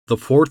The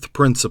fourth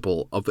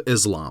principle of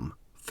Islam,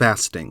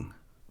 fasting.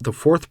 The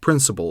fourth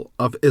principle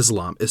of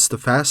Islam is to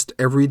fast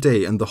every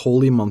day in the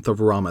holy month of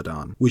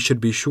Ramadan. We should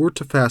be sure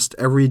to fast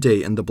every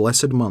day in the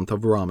blessed month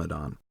of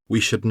Ramadan. We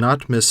should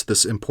not miss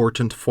this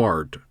important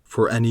fard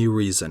for any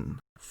reason.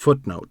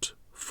 Footnote: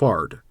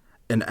 Fard,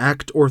 an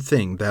act or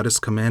thing that is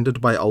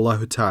commanded by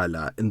Allah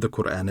Ta'ala in the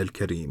Quran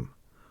al-Kareem.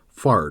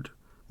 Fard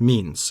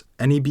means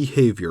any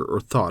behavior or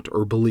thought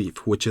or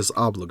belief which is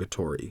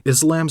obligatory.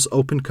 Islam's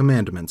open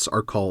commandments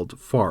are called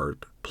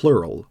fard,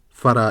 plural,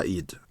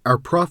 fara'id. Our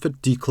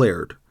Prophet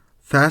declared,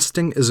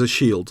 "Fasting is a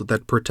shield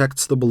that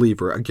protects the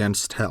believer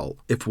against hell."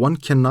 If one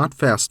cannot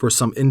fast for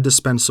some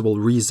indispensable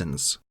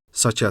reasons,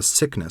 such as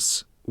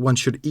sickness, one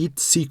should eat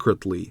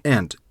secretly,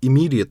 and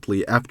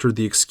immediately after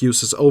the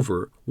excuse is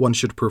over, one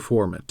should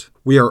perform it.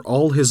 We are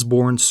all His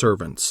born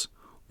servants.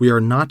 We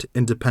are not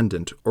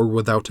independent or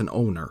without an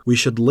owner. We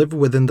should live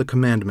within the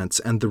commandments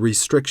and the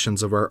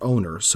restrictions of our owner,